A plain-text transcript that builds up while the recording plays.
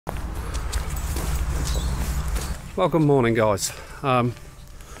Well, good morning, guys.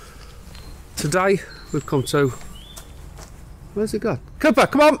 Today we've come to... Where's it gone? Cooper,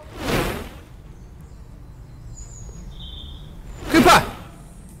 come on! Cooper!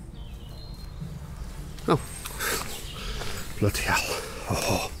 Oh. Bloody hell.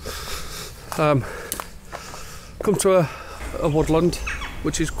 Oh. Come to a woodland,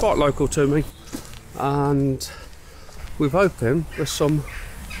 which is quite local to me. And we've opened with some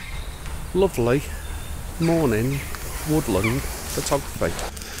lovely morning woodland photography.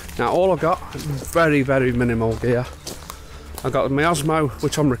 Now all I've got, very minimal gear. I've got my Osmo,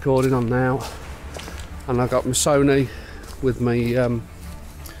 which I'm recording on now, and I've got my Sony with my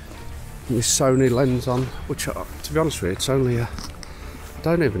Sony lens on, which to be honest with you, it's only a, I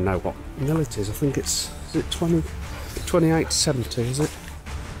don't even know what mil it is. I think is it 28-70, is it?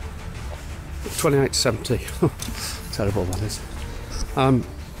 28-70. Terrible that is.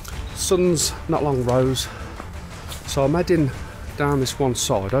 Sun's not long rose, so I'm heading down this one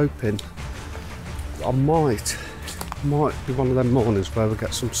side, hoping I might be one of them mornings where we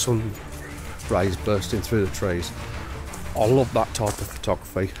get some sun rays bursting through the trees. I love that type of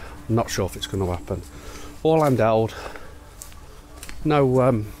photography. I'm not sure if it's going to happen. All handheld,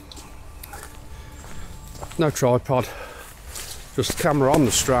 no tripod, just camera on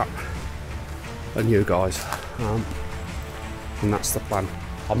the strap and you guys, and that's the plan.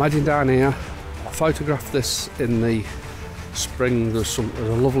 I'm heading down here. I photographed this in the spring. There's a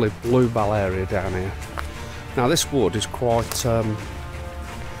lovely bluebell area down here. Now this wood is quite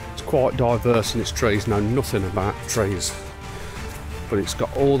it's quite diverse in its trees. Know nothing about trees, but it's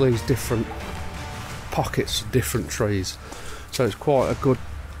got all these different pockets of different trees, so it's quite a good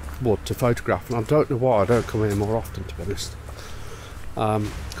wood to photograph. And I don't know why I don't come here more often, to be honest,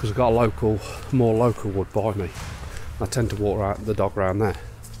 because I've got a more local wood by me. I tend to walk the dog around there.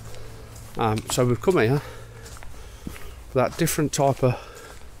 So we've come here for that different type of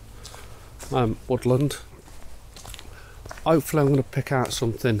woodland. Hopefully I'm going to pick out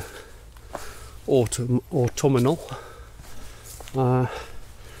something autumnal, like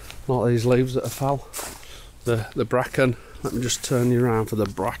these leaves that have fell, the bracken. Let me just turn you around for the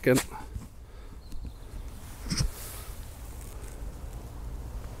bracken.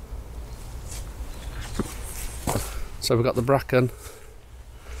 So we've got the bracken,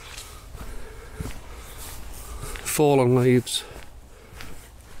 fallen leaves,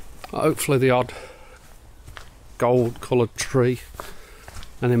 hopefully the odd gold coloured tree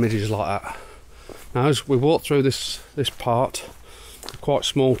and images like that. Now as we walk through this part, quite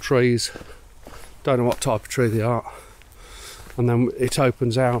small trees, don't know what type of tree they are, and then it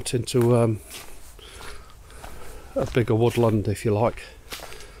opens out into a bigger woodland, if you like.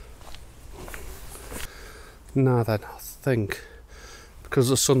 Now then, I think because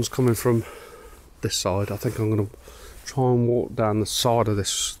the sun's coming from this side, I think I'm going to try and walk down the side of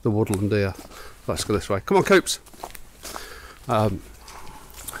the woodland here. Let's go this way. Come on, Coops.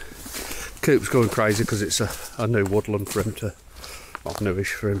 Coop's going crazy because it's a new woodland for him to, not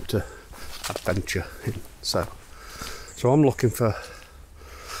newish for him to adventure in. So I'm looking for.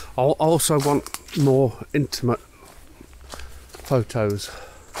 I also want more intimate photos,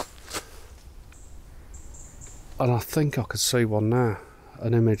 and I think I could see one now.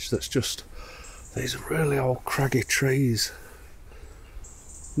 An image that's just these really old craggy trees,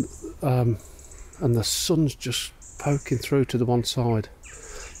 and the sun's just poking through to the one side.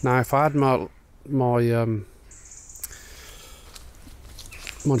 Now if I had my mind you,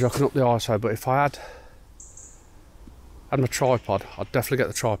 I can up the ISO, but if I had my tripod, I'd definitely get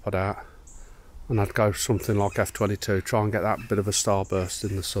the tripod out and I'd go something like f/22, try and get that bit of a starburst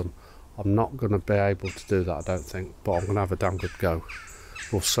in the sun. I'm not going to be able to do that, I don't think, but I'm going to have a damn good go.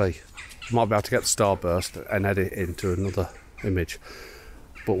 We'll see. I might be able to get the starburst and edit into another image,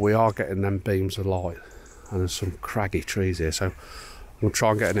 but we are getting them beams of light and there's some craggy trees here, so I'm going to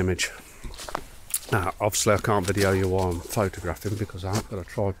try and get an image. Now obviously I can't video you while I'm photographing because I haven't got a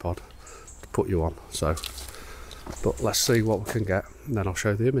tripod to put you on, so but let's see what we can get and then I'll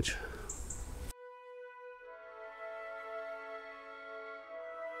show you the image.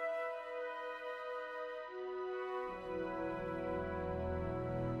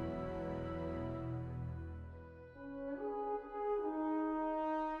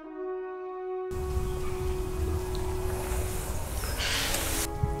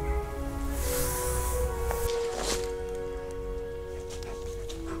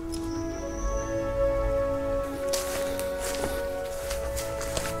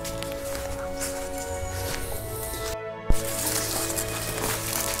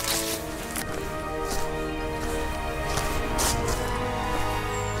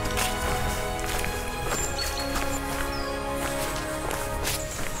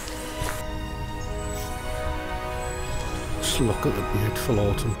 Just look at the beautiful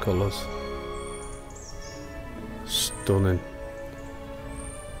autumn colours. Stunning.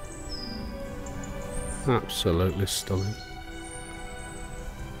 Absolutely stunning.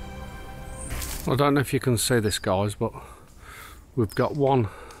 I don't know if you can see this, guys, but we've got one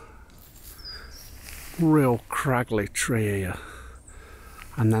real craggly tree here,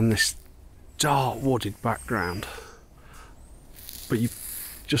 and then this dark wooded background, but you've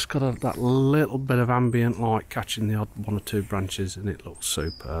just got that little bit of ambient light catching the odd one or two branches, and it looks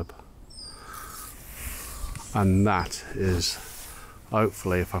superb. And that is,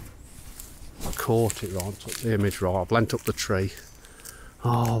 hopefully, if I've caught it right, took the image right, I've leant up the tree.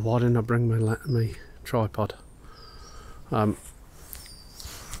 Oh, why didn't I bring my tripod? I've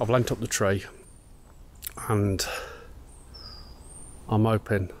leant up the tree, and I'm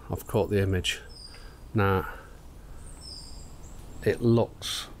hoping I've caught the image. Now, it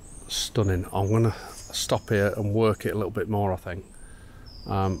looks stunning. I'm going to stop here and work it a little bit more, I think.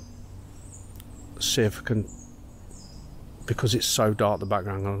 See if I can, because it's so dark the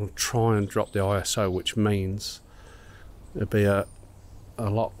background, I'm going to try and drop the ISO, which means it'll be a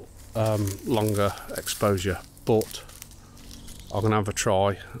lot longer exposure, but I'm going to have a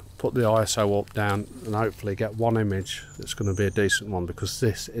try, put the ISO up, down, and hopefully get one image that's going to be a decent one, because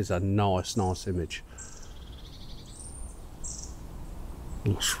this is a nice image.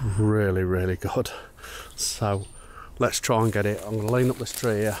 Looks really, really good. So let's try and get it. I'm going to lean up this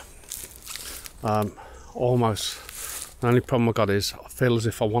tree here. Almost, the only problem I got is I feel as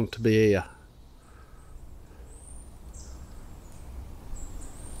if I want to be here,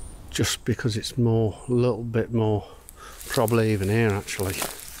 just because it's more, a little bit more, probably even here actually,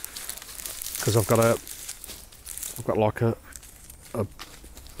 because I've got like a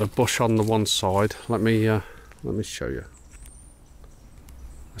bush on the one side. Let me show you.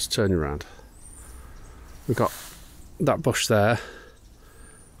 Let's turn you around. We've got that bush there,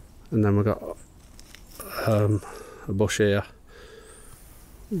 and then we've got a bush here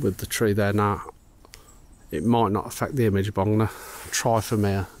with the tree there. Now, it might not affect the image, but I'm going to try from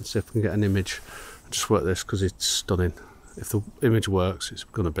here and see if I can get an image. I'll just work this because it's stunning. If the image works, it's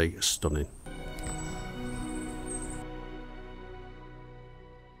going to be stunning.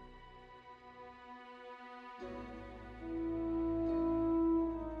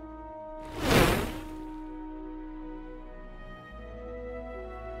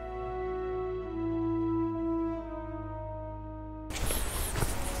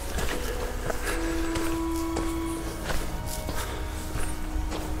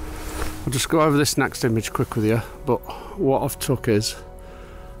 I'll just go over this next image quick with you, but what I've took is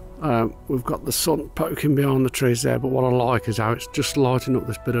we've got the sun poking behind the trees there, but what I like is how it's just lighting up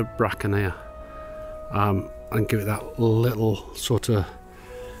this bit of bracken here, and give it that little sort of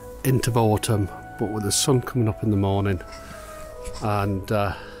hint of autumn, but with the sun coming up in the morning and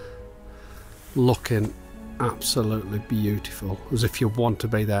looking absolutely beautiful, as if you want to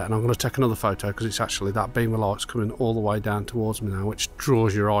be there. And I'm going to take another photo because it's actually that beam of light's coming all the way down towards me now, which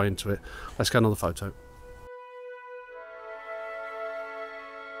draws your eye into it. Let's get another photo.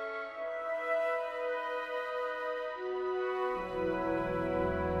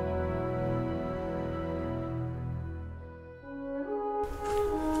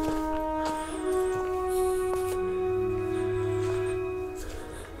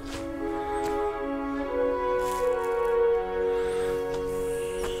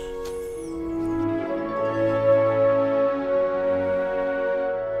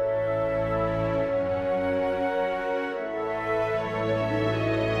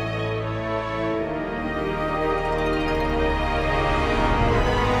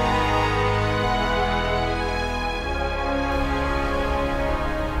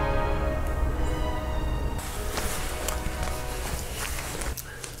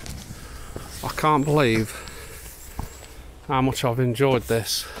 I can't believe how much I've enjoyed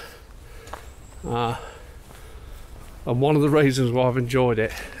this, and one of the reasons why I've enjoyed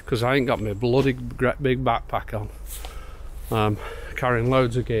it, because I ain't got my bloody big backpack on, carrying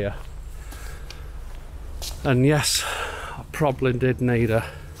loads of gear, and yes, I probably did need a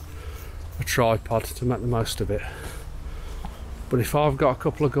tripod to make the most of it, but if I've got a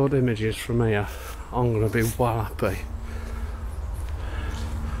couple of good images from here, I'm going to be well happy.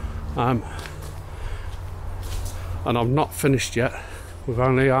 And I'm not finished yet. We're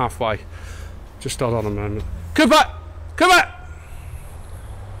only halfway. Just hold on a moment. Come back! Come back!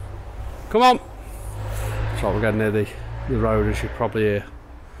 Come on! So we're getting near the road, as you probably hear.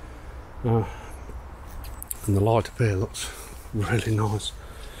 And the light up here looks really nice.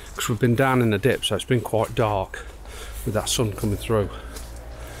 Because we've been down in the dip, so it's been quite dark with that sun coming through.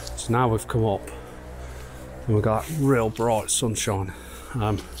 So now we've come up, And we've got real bright sunshine.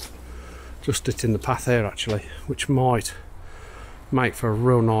 Just hitting the path here actually, which might make for a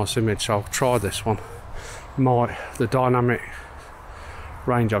real nice image, so I'll try this one. The dynamic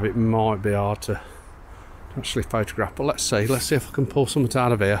range of it might be hard to actually photograph, but let's see if I can pull something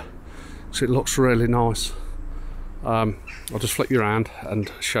out of here, because it looks really nice. I'll just flip you around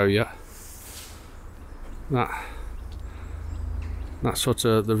and show you that sort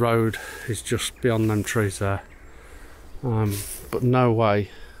of, the road is just beyond them trees there, but no way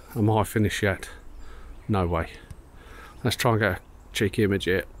am I finished yet, no way. Let's try and get a cheeky image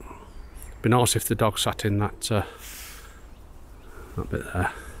here. Be nice if the dog sat in that bit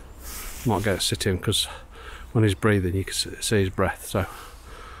there. Might get to sit in, because when he's breathing you can see his breath, so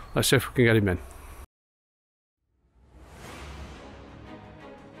let's see if we can get him in.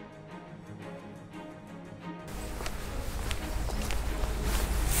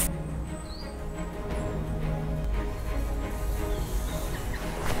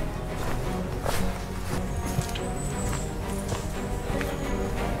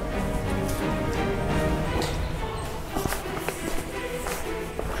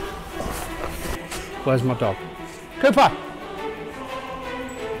 Where's my dog? Cooper! I'll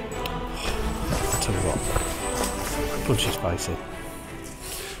tell you what, punch his face in.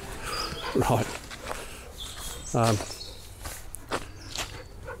 Right.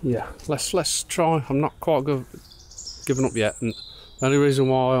 Yeah, let's try. I'm not quite given up yet, and the only reason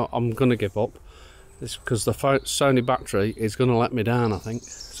why I'm going to give up is because the Sony battery is going to let me down, I think.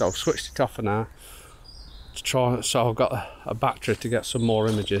 So I've switched it off for now to try, so I've got a battery to get some more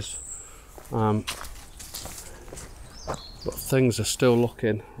images. But things are still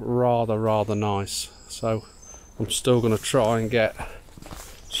looking rather nice, so I'm still going to try and get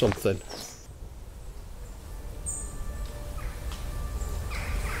something.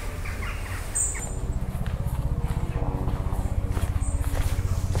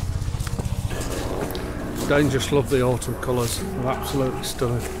 Don't just love the autumn colours, they're absolutely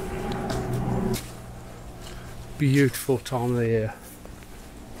stunning. Beautiful time of the year,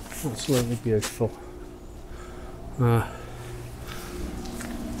 absolutely beautiful.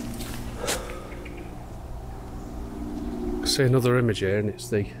 See another image here, and it's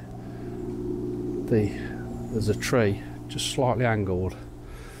there's a tree just slightly angled,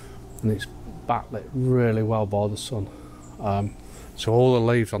 and it's backlit really well by the sun. So all the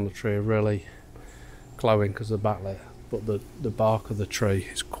leaves on the tree are really glowing because of the backlit, but the bark of the tree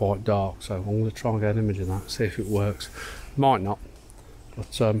is quite dark. So I'm going to try and get an image of that, see if it works. Might not,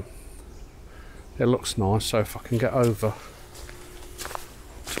 but it looks nice. So if I can get over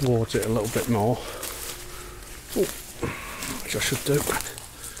towards it a little bit more, which I should do,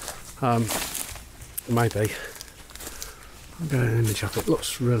 maybe I'll get an image of it.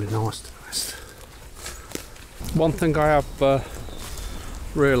 Looks really nice, to be honest. One thing I have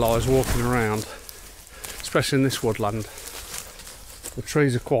realised walking around, especially in this woodland, the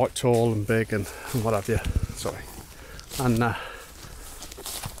trees are quite tall and big and what have you, sorry, and I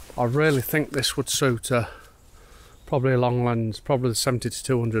really think this would suit probably a long lens, probably the 70 to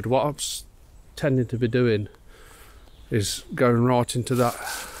 200. What I'm tending to be doing is going right into that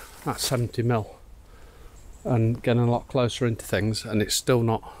 70mm and getting a lot closer into things, and it's still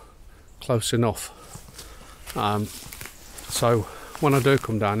not close enough. So when I do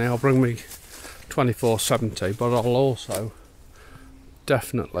come down here, I'll bring me 24-70, but I'll also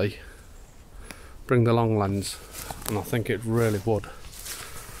definitely bring the long lens, and I think it really would.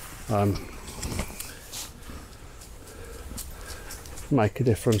 Make a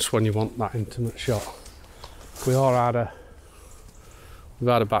difference when you want that intimate shot. We've had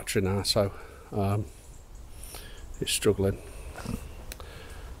a battery now, so it's struggling,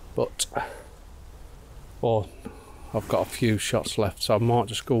 but I've got a few shots left, so I might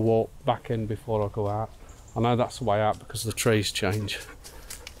just go walk back in before I go out. I know that's the way out because the trees change,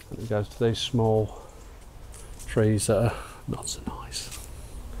 and it goes to these small trees that are not so nice.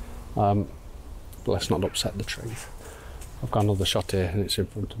 But let's not upset the trees. I've got another shot here, and it's in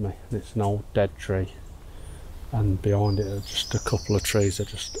front of me, and it's an old dead tree, and behind it are just a couple of trees that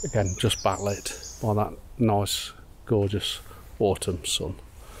just, again, just backlit by that nice, gorgeous autumn sun.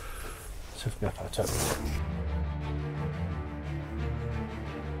 Let's see if we can get a photo.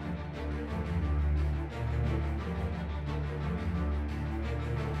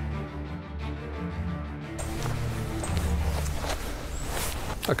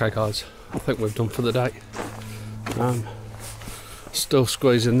 Okay guys, I think we've done for the day. Still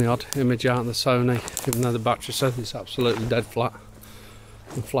squeezing the odd image out of the Sony, even though the battery says it's absolutely dead flat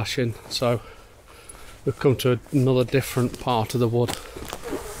and flashing. So we've come to another different part of the wood.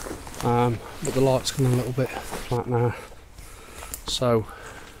 but the light's gone a little bit flat now, so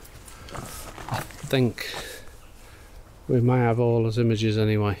I think we may have all as images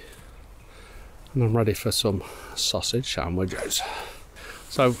anyway, and I'm ready for some sausage sandwiches.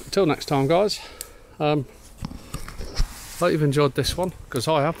 So until next time, guys, hope you've enjoyed this one, because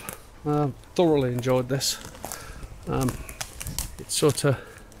I have thoroughly enjoyed this. It's sort of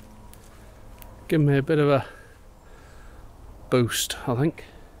given me a bit of a boost, I think.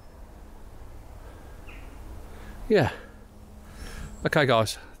 Yeah. Okay,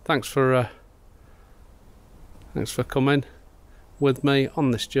 guys. Thanks for coming with me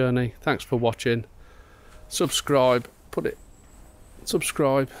on this journey. Thanks for watching. Subscribe.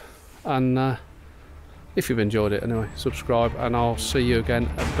 Subscribe, and if you've enjoyed it anyway, subscribe, and I'll see you again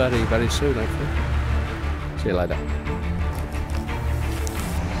very, very soon, hopefully. See you later.